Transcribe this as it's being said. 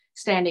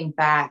standing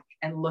back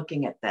and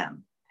looking at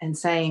them and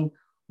saying,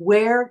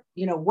 what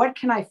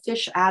can I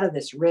fish out of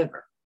this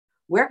river?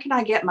 Where can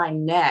I get my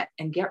net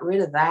and get rid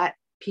of that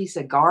piece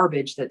of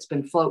garbage that's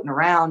been floating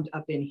around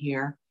up in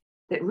here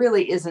that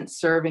really isn't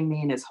serving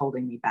me and is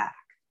holding me back?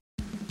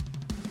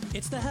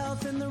 It's the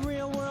Health in the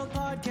Real World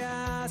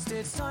podcast.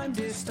 It's time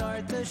to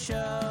start the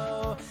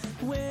show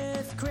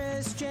with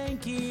Chris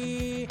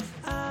Jenke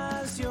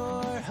as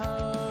your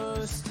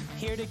host.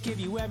 Here to give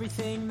you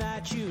everything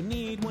that you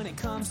need when it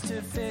comes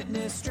to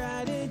fitness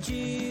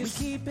strategies.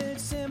 We keep it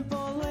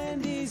simple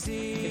and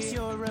easy. It's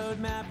your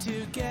roadmap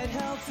to get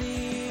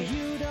healthy.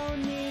 You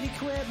don't need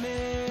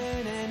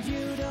equipment and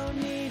you don't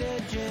need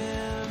a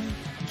gym.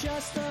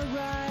 Just the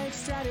right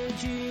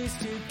strategies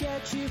to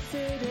get you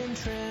fit and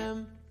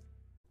trim.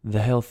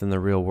 The Health in the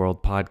Real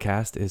World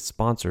podcast is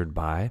sponsored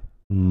by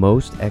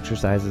most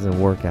exercises and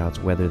workouts,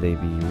 whether they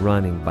be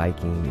running,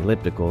 biking,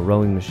 elliptical,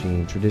 rowing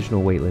machine,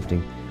 traditional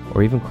weightlifting,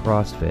 or even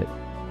CrossFit,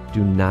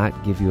 do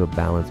not give you a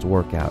balanced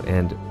workout.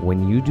 And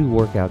when you do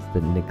workouts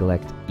that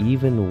neglect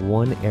even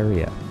one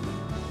area,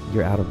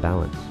 you're out of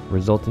balance,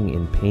 resulting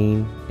in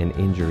pain and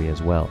injury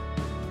as well.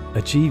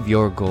 Achieve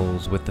your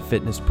goals with the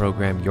fitness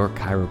program your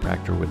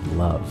chiropractor would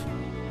love.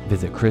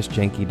 Visit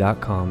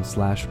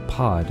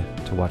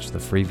chrisjenke.com/pod to watch the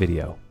free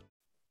video.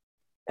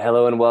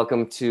 Hello and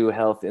welcome to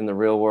Health in the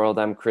Real World.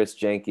 I'm Chris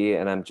Jenke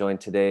and I'm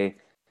joined today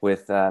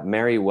with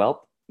Mary Welp.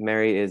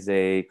 Mary is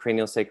a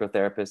craniosacral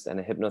therapist and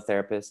a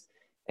hypnotherapist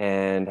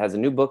and has a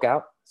new book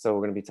out. So we're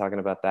going to be talking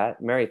about that.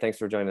 Mary, thanks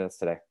for joining us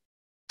today.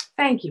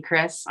 Thank you,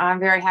 Chris. I'm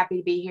very happy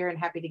to be here and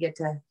happy to get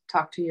to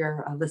talk to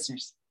your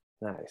listeners.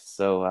 Nice.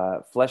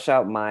 So flesh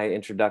out my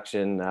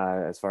introduction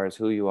as far as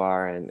who you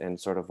are and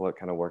sort of what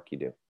kind of work you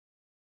do.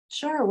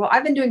 Sure. Well,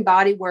 I've been doing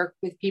body work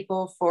with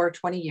people for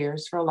 20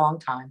 years, for a long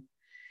time.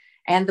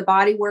 And the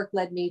body work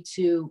led me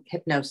to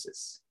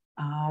hypnosis.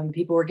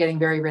 People were getting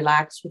very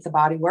relaxed with the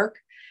body work.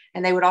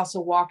 And they would also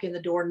walk in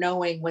the door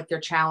knowing what their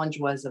challenge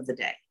was of the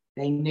day.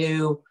 They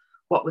knew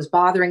what was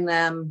bothering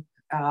them,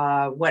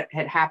 what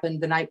had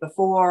happened the night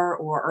before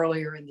or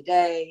earlier in the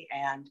day,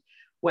 and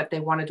what they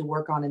wanted to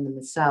work on in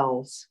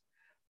themselves.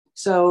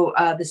 So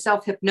the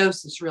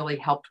self-hypnosis really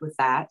helped with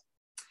that.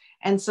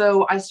 And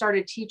so I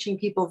started teaching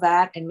people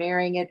that and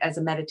marrying it as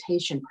a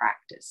meditation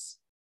practice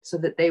so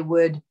that they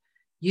would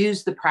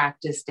use the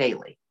practice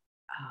daily.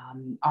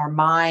 Our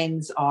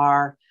minds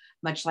are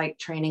much like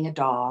training a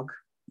dog.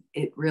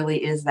 It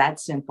really is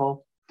that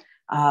simple.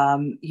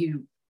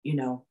 You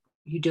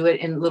do it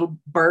in little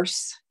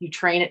bursts. You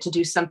train it to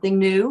do something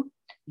new.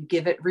 You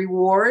give it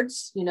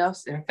rewards,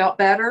 it felt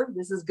better.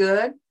 This is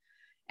good.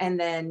 And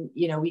then,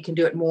 we can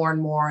do it more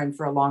and more and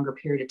for a longer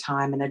period of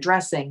time and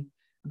addressing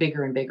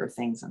bigger and bigger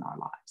things in our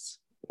lives.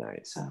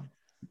 Nice. So,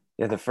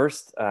 yeah, the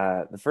first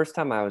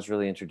time I was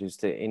really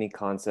introduced to any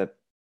concept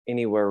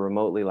anywhere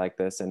remotely like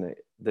this, and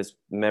this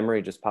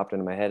memory just popped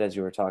into my head as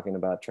you were talking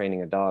about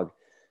training a dog.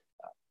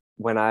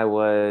 When I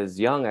was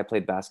young, I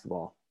played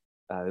basketball.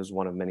 It was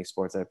one of many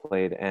sports I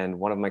played. And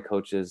one of my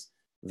coaches,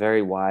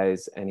 very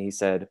wise, and he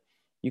said,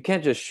 you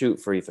can't just shoot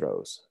free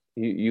throws.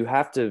 You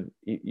have to,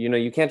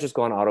 you can't just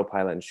go on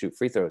autopilot and shoot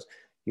free throws.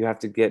 You have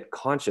to get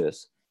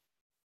conscious.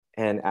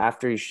 And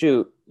after you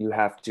shoot, you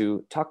have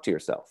to talk to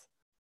yourself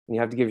and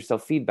you have to give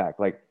yourself feedback.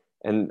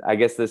 And I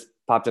guess this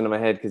popped into my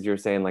head because you were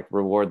saying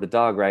reward the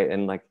dog, right?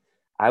 And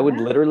I would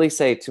literally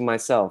say to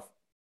myself,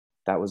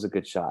 that was a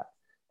good shot.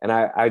 And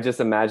I just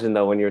imagine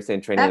though, when you were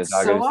saying training a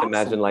dog, I just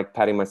imagine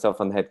patting myself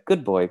on the head.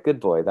 Good boy.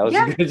 That was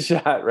a good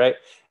shot. Right.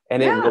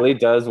 And it really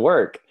does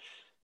work.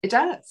 It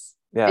does.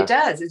 Yeah. It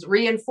does. It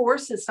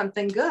reinforces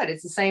something good.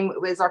 It's the same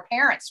as our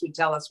parents would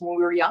tell us when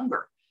we were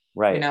younger.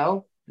 Right.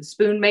 The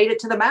spoon made it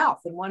to the mouth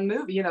in one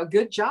movie,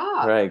 good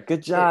job. Right.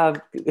 Good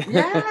job.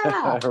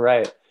 Yeah.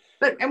 Right.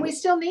 And we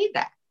still need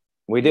that.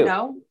 We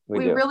do.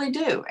 We really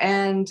do.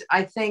 And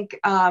I think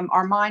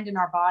our mind and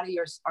our body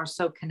are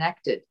so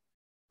connected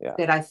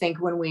that I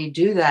think when we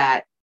do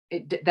that,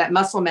 that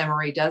muscle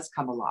memory does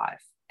come alive.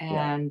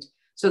 And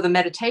so the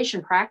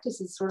meditation practice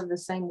is sort of the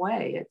same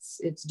way.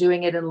 It's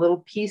doing it in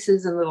little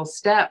pieces and little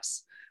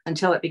steps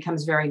until it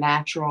becomes very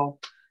natural.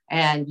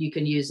 And you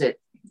can use it,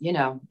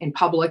 in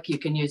public. You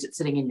can use it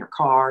sitting in your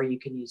car. You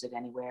can use it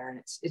anywhere. And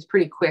it's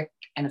pretty quick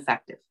and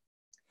effective.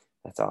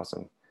 That's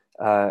awesome.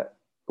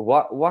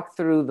 Walk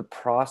through the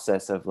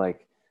process of I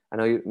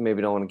know you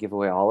maybe don't want to give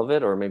away all of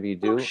it, or maybe you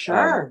do. Oh,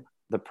 sure.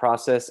 The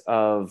process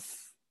of,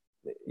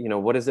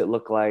 what does it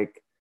look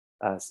like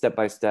step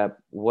by step?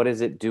 What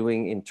is it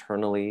doing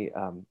internally?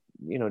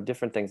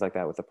 Different things like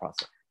that with the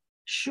process.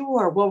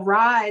 Sure. Well,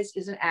 RISE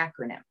is an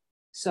acronym.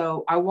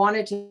 So I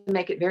wanted to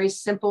make it very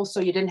simple so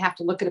you didn't have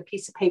to look at a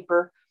piece of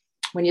paper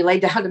when you lay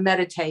down to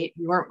meditate.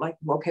 You weren't like,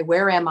 okay,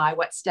 where am I?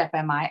 What step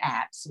am I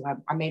at? So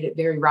I made it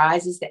very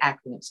RISE is the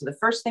acronym. So the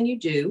first thing you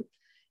do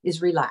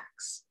is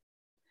relax.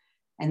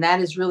 And that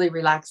is really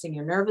relaxing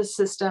your nervous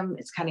system.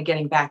 It's kind of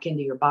getting back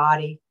into your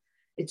body.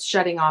 It's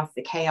shutting off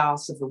the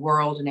chaos of the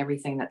world and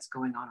everything that's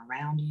going on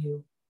around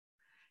you.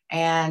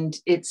 and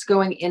it's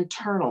going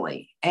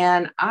internally.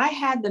 And I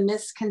had the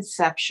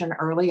misconception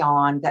early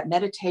on that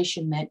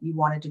meditation meant you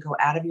wanted to go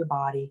out of your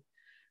body,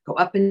 go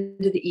up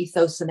into the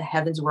ethos and the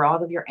heavens where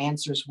all of your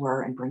answers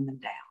were, and bring them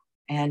down.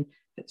 And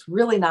it's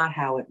really not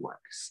how it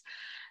works.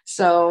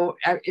 So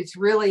it's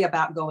really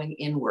about going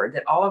inward,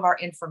 that all of our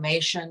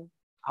information,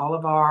 all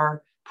of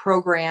our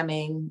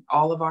programming,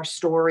 all of our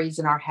stories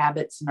and our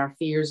habits and our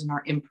fears and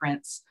our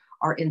imprints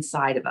are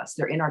inside of us.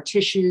 They're in our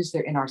tissues,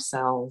 they're in our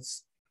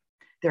cells,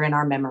 they're in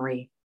our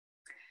memory,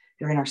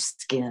 they're in our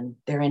skin,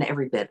 they're in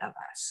every bit of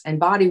us. And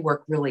body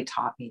work really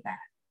taught me that.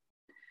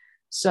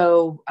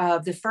 So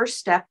the first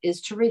step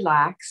is to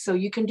relax. So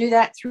you can do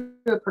that through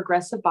a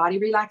progressive body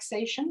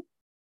relaxation.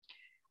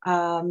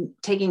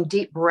 Taking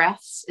deep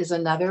breaths is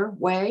another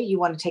way. You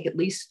want to take at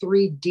least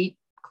 3 deep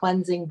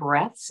cleansing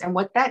breaths. And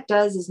what that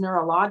does is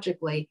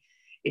neurologically,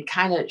 it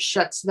kind of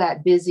shuts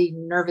that busy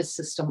nervous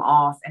system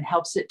off and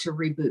helps it to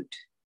reboot.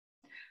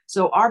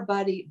 So our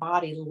body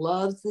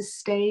loves this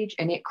stage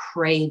and it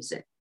craves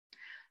it.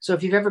 So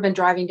if you've ever been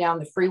driving down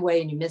the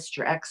freeway and you missed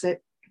your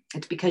exit,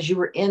 it's because you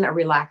were in a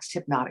relaxed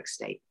hypnotic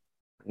state.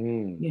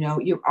 You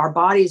know, our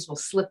bodies will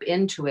slip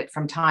into it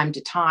from time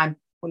to time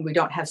when we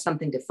don't have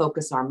something to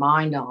focus our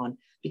mind on,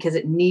 because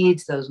it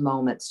needs those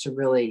moments to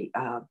really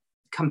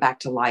come back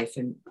to life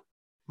and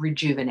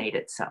rejuvenate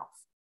itself.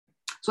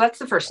 So that's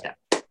the first step.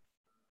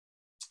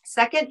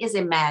 Second is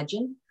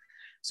imagine.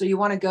 So you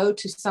want to go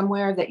to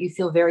somewhere that you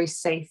feel very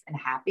safe and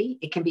happy.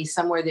 It can be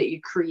somewhere that you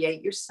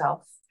create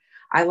yourself.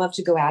 I love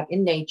to go out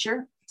in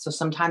nature. So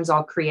sometimes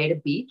I'll create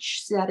a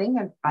beach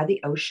setting by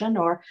the ocean,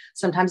 or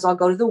sometimes I'll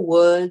go to the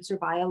woods or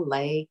by a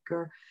lake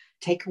or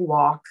take a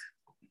walk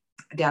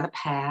down a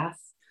path.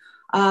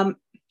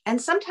 And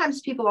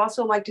sometimes people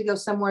also like to go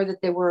somewhere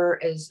that they were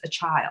as a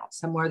child,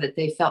 somewhere that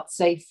they felt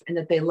safe and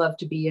that they loved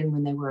to be in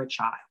when they were a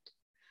child.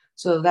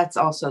 So that's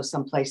also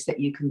some place that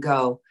you can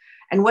go.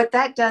 And what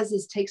that does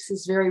is takes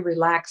this very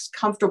relaxed,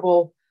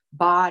 comfortable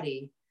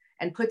body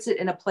and puts it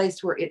in a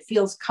place where it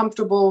feels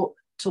comfortable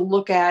to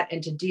look at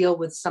and to deal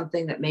with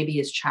something that maybe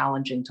is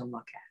challenging to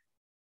look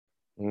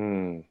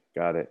at.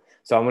 Got it.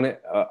 So I'm gonna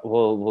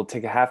we'll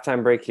take a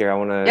halftime break here. I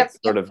want to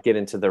sort of get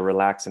into the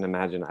relax and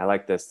imagine. I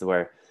like this,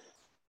 where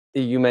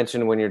you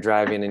mentioned when you're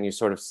driving and you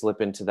sort of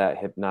slip into that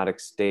hypnotic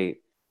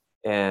state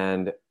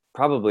and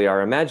probably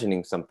are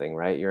imagining something,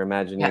 right? You're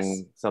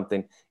imagining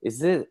something. Is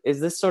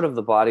this sort of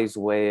the body's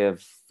way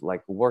of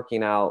like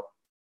working out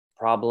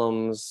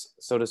problems,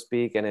 so to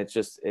speak? And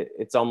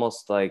it's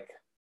almost like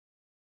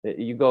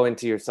you go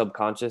into your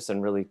subconscious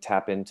and really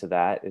tap into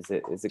that. Is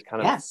it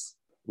kind of a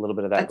little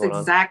bit of that? That's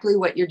exactly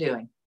what you're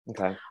doing.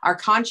 Okay. Our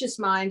conscious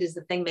mind is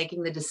the thing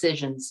making the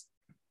decisions.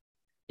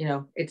 You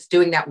know, it's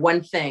doing that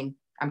one thing.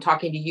 I'm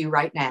talking to you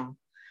right now,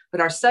 but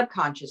my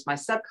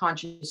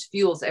subconscious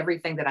fuels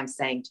everything that I'm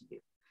saying to you.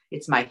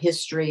 It's my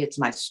history. It's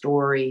my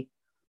story.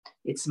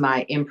 It's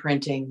my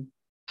imprinting.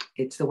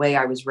 It's the way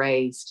I was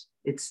raised.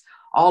 It's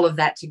all of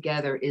that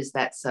together is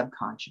that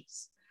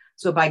subconscious.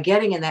 So by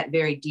getting in that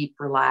very deep,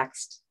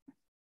 relaxed,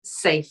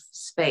 safe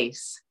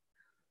space,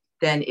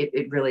 then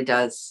it really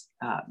does.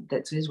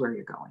 That is where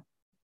you're going.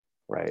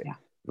 Right. Yeah.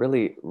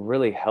 Really,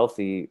 really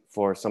healthy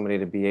for somebody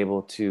to be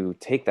able to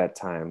take that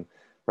time,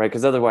 right?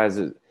 Because otherwise,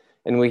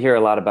 and we hear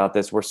a lot about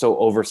this, we're so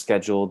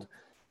overscheduled,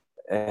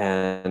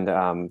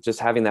 and just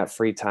having that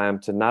free time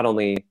to not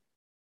only,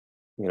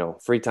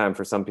 free time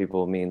for some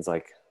people means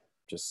like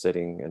just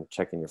sitting and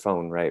checking your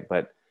phone, right?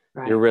 But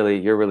you're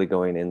really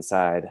going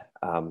inside.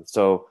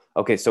 So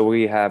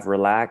we have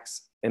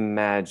relax,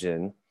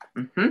 imagine,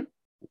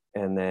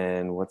 and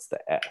then what's the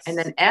S? And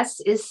then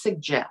S is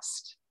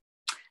suggest.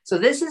 So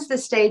this is the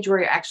stage where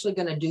you're actually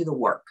going to do the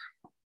work.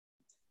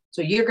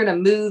 So you're going to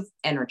move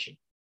energy.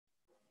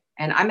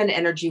 And I'm an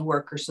energy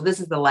worker, so this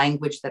is the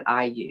language that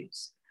I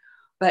use.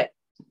 But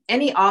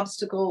any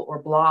obstacle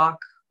or block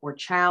or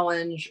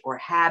challenge or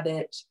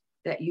habit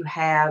that you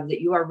have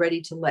that you are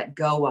ready to let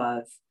go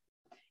of,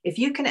 if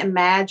you can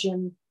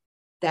imagine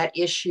that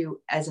issue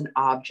as an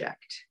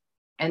object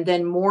and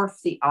then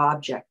morph the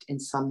object in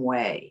some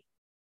way,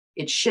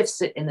 it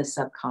shifts it in the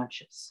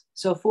subconscious.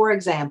 So for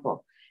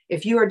example,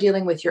 if you are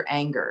dealing with your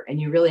anger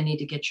and you really need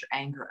to get your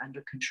anger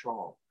under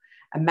control,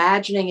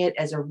 imagining it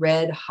as a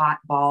red hot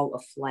ball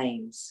of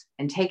flames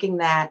and taking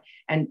that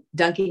and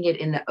dunking it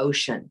in the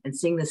ocean and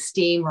seeing the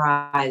steam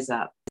rise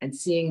up and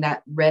seeing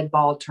that red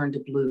ball turn to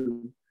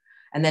blue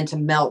and then to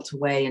melt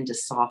away and to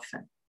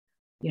soften.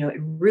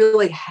 It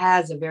really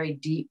has a very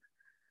deep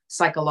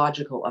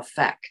psychological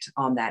effect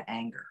on that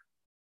anger.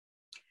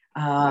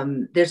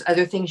 There's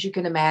other things you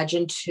can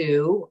imagine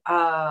too.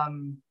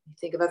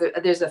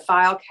 There's a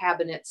file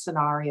cabinet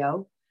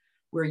scenario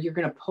where you're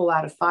going to pull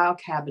out a file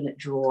cabinet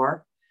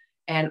drawer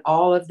and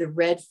all of the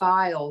red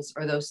files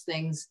are those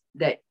things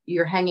that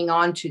you're hanging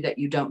on to that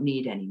you don't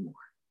need anymore.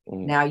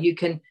 Now you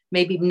can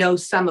maybe know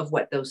some of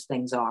what those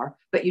things are,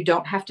 but you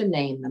don't have to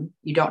name them.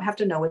 You don't have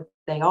to know what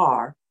they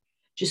are.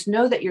 Just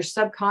know that your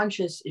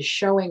subconscious is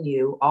showing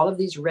you all of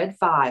these red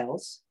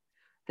files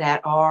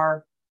that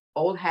are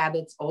old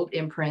habits, old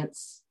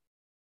imprints,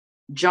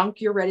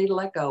 junk you're ready to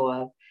let go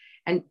of.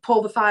 and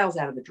pull the files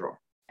out of the drawer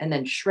and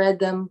then shred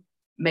them,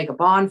 make a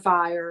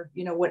bonfire,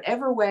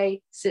 whatever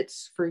way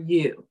sits for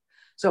you.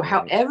 So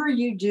however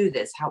you do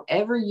this,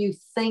 however you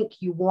think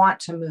you want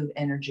to move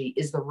energy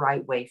is the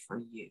right way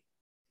for you.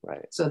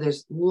 Right. So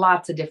there's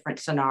lots of different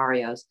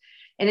scenarios.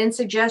 And in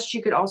Suggest,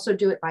 you could also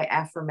do it by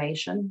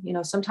affirmation.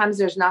 Sometimes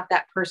there's not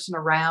that person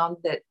around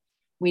that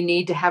we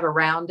need to have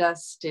around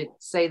us to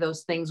say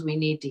those things we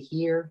need to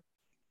hear.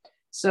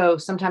 So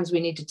sometimes we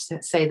need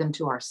to say them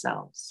to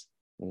ourselves.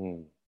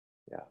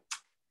 Yeah.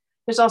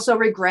 There's also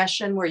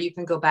regression where you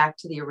can go back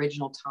to the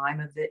original time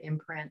of the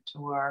imprint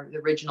or the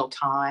original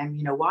time.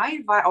 Why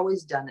have I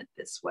always done it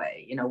this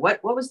way?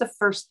 What was the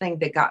first thing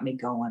that got me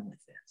going with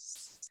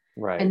this?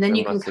 Right. And then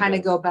you can kind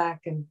of go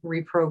back and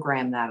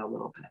reprogram that a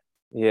little bit.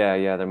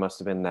 Yeah. There must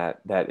have been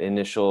that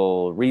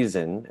initial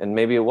reason, and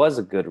maybe it was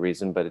a good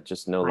reason, but it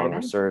just no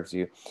longer serves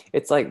you.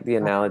 It's like the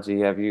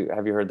analogy. Have you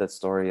heard that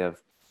story of,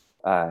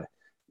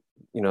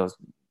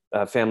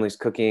 families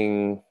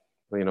cooking,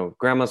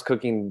 grandma's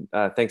cooking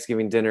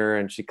Thanksgiving dinner,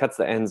 and she cuts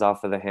the ends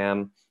off of the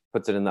ham,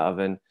 puts it in the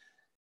oven,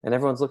 and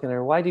everyone's looking at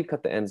her, why do you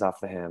cut the ends off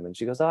the ham? And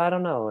she goes, oh, I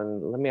don't know.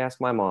 And let me ask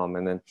my mom.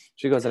 And then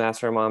she goes and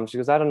asks her mom. She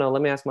goes, I don't know.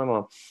 Let me ask my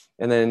mom.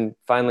 And then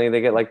finally they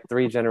get like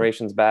 3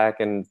 generations back,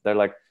 and they're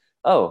like,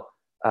 oh,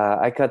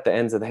 I cut the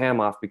ends of the ham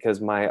off because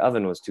my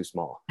oven was too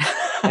small.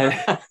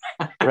 And,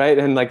 right.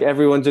 And like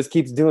everyone just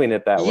keeps doing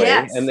it that way,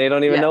 and they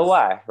don't even know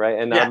why. Right.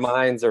 And our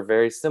minds are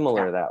very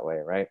similar that way.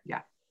 Right.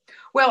 Yeah.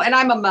 Well, and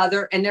I'm a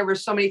mother, and there were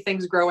so many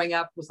things growing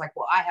up was like,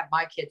 well, I have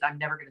my kids. I'm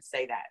never going to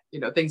say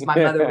that, things my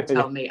mother would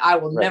tell me. I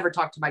will never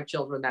talk to my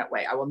children that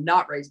way. I will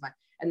not raise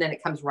and then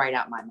it comes right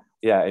out my mouth.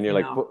 Yeah. And you're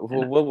like, what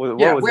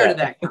was where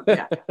that? did that come?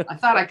 Yeah. I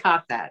thought I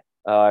caught that.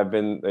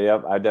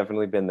 I've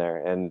definitely been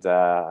there. And,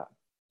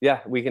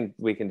 we can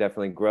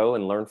definitely grow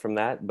and learn from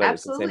that, but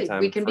Absolutely. At the same time,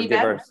 we can be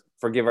better.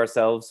 Forgive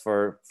ourselves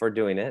for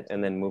doing it,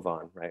 and then move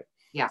on. Right.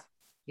 Yeah.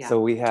 Yeah.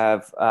 So we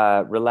have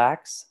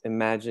relax,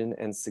 imagine,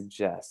 and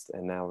suggest.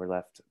 And now we're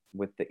left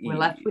with the E. We're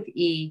left with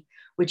E,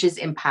 which is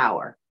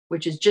empower,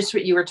 which is just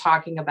what you were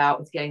talking about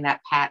with getting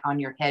that pat on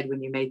your head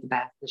when you made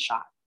the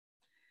shot.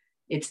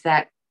 It's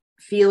that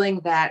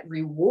feeling, that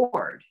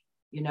reward,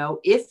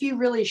 if you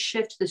really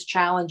shift this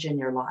challenge in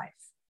your life,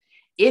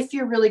 if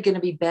you're really going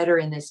to be better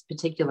in this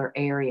particular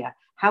area,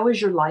 how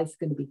is your life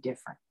going to be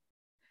different?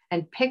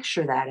 And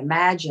picture that,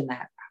 imagine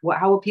that.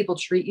 How will people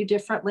treat you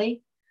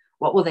differently?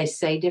 What will they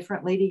say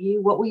differently to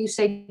you? What will you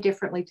say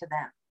differently to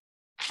them?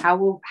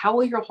 How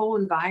will your whole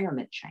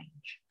environment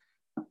change?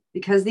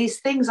 Because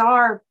these things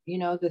are,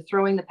 the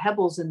throwing the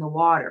pebbles in the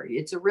water.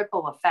 It's a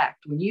ripple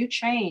effect. When you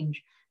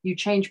change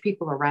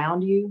people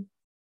around you,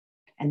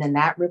 and then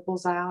that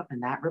ripples out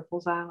and that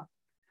ripples out.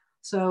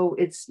 So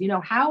it's,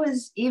 how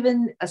is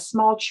even a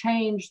small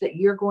change that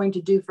you're going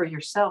to do for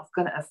yourself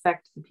going to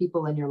affect the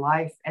people in your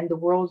life and the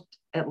world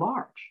at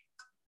large?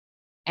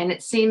 And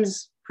it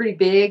seems pretty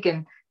big,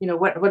 and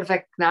what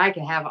effect I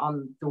can have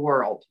on the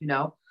world,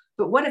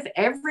 but what if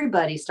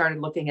everybody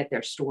started looking at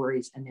their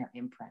stories and their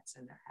imprints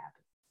and their habits?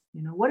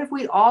 What if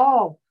we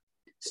all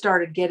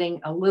started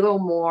getting a little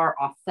more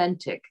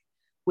authentic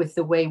with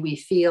the way we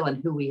feel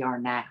and who we are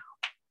now?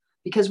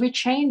 Because we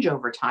change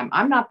over time.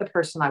 I'm not the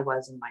person I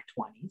was in my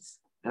 20s,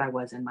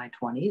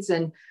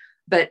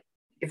 but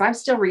if I'm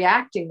still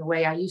reacting the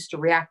way I used to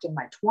react in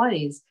my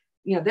 20s,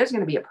 there's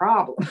going to be a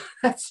problem.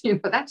 That's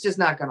just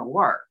not going to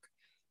work.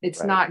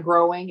 It's not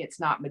growing. It's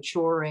not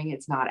maturing.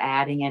 It's not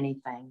adding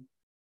anything,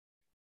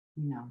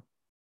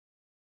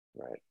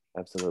 Right.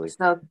 Absolutely.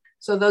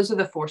 So those are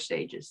the 4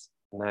 stages.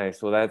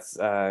 Nice. Well, that's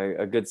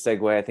a good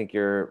segue. I think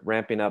you're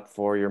ramping up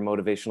for your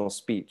motivational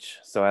speech.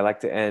 So I like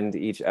to end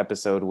each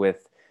episode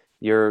with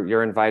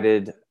you're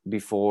invited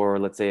before,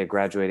 let's say, a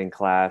graduating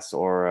class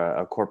or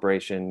a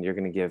corporation. You're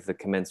going to give the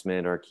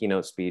commencement or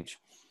keynote speech,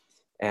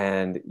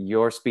 and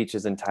your speech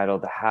is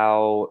entitled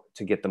 "How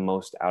to Get the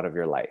Most Out of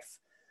Your Life."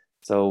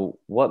 So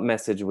what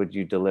message would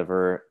you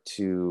deliver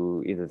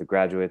to either the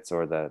graduates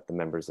or the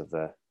members of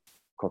the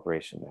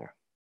corporation there?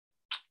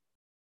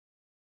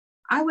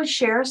 I would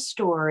share a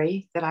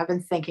story that I've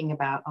been thinking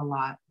about a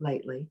lot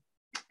lately.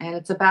 And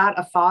it's about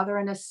a father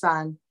and a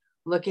son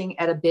looking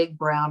at a big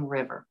brown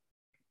river.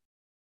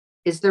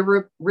 Is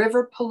the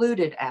river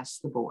polluted? Asks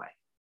the boy.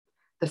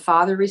 The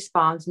father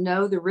responds,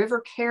 no, the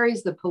river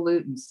carries the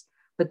pollutants,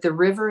 but the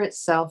river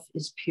itself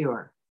is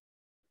pure.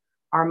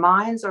 Our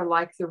minds are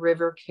like the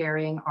river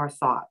carrying our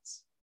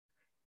thoughts.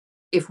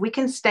 If we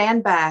can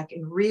stand back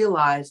and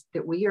realize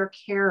that we are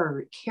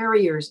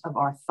carriers of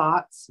our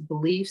thoughts,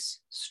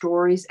 beliefs,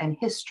 stories, and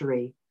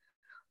history,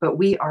 but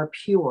we are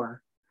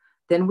pure,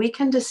 then we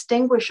can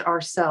distinguish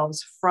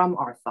ourselves from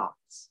our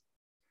thoughts.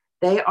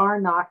 They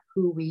are not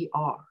who we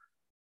are.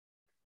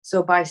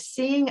 So by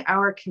seeing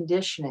our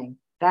conditioning,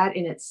 that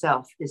in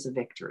itself is a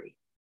victory.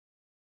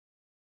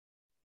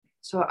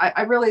 So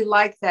I really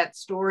like that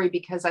story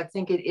because I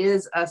think it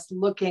is us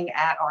looking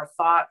at our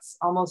thoughts,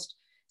 almost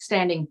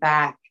standing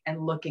back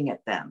and looking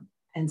at them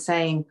and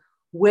saying,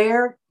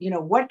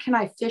 what can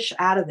I fish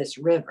out of this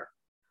river?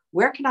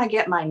 Where can I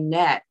get my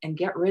net and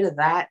get rid of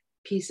that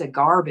piece of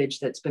garbage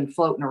that's been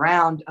floating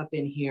around up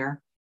in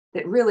here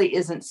that really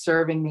isn't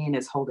serving me and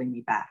is holding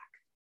me back.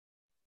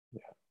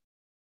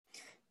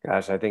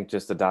 Gosh, I think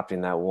just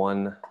adopting that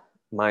one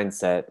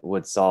mindset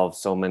would solve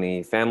so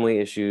many family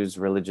issues,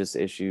 religious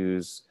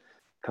issues,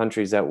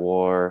 countries at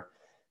war,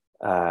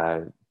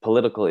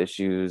 political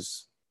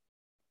issues,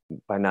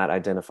 by not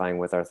identifying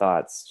with our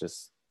thoughts.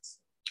 Just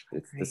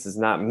this is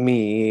not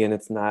me, and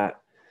it's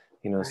not,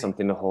 right,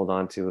 something to hold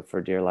on to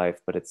for dear life,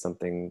 but it's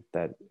something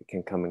that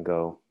can come and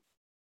go.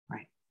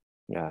 Right.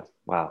 Yeah.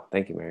 Wow.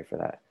 Thank you, Mary, for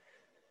that.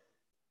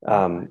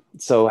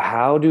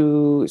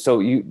 So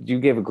you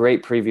gave a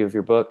great preview of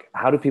your book.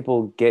 How do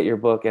people get your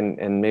book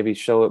and maybe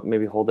show it,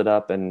 maybe hold it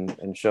up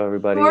and show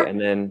everybody? Sure. And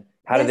then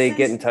how do they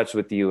get in touch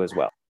with you as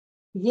well?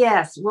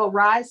 Yes. Well,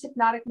 Rise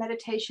Hypnotic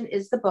Meditation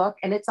is the book,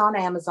 and it's on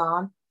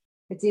Amazon.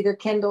 It's either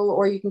Kindle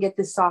or you can get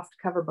this soft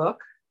cover book.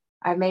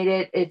 I made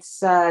it.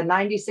 It's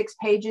 96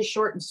 pages,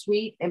 short and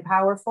sweet and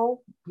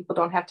powerful. People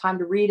don't have time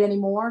to read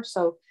anymore.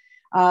 So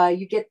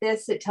you get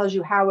this. It tells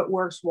you how it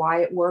works,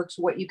 why it works,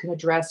 what you can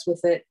address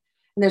with it.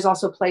 And there's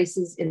also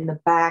places in the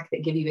back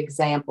that give you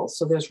examples.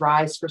 So there's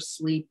Rise for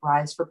sleep,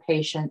 Rise for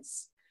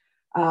patience,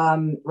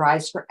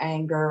 Rise for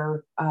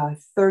anger,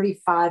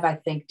 35, I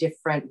think,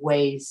 different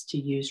ways to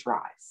use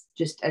Rise,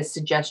 just as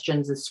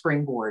suggestions, as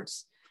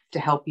springboards to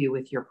help you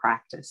with your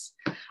practice.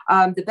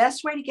 The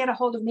best way to get a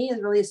hold of me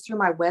is through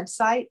my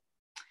website.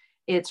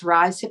 It's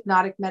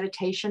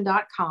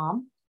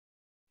risehypnoticmeditation.com.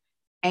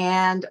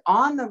 And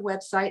on the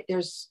website,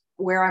 there's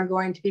where I'm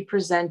going to be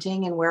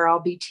presenting and where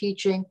I'll be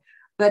teaching,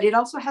 but it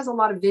also has a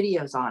lot of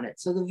videos on it.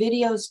 So the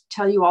videos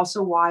tell you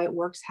also why it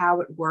works,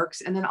 how it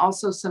works, and then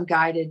also some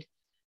guided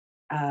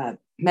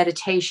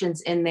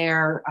meditations in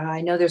there. I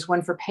know there's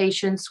one for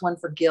patience, one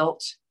for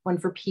guilt, one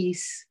for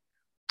peace,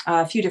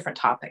 a few different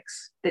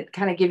topics that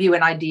kind of give you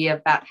an idea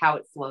about how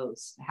it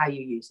flows, how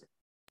you use it.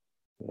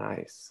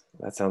 Nice.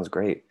 That sounds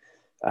great.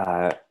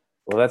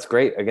 Well, that's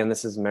great. Again,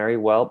 this is Mary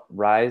Welp,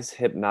 Rise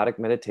Hypnotic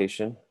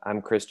Meditation.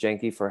 I'm Chris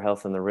Jenke for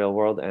Health in the Real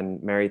World.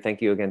 And Mary,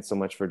 thank you again so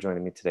much for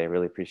joining me today. I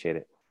really appreciate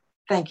it.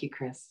 Thank you,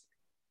 Chris.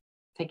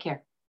 Take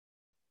care.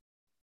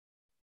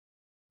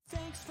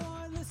 Thanks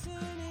for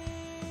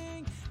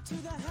listening to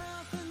the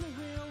Health in the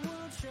Real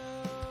World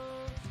show.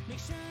 Make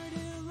sure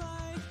to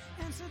like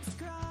and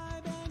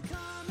subscribe and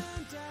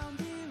comment down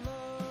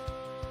below.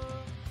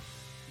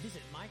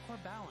 Visit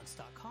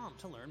mycorebalance.com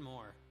to learn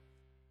more.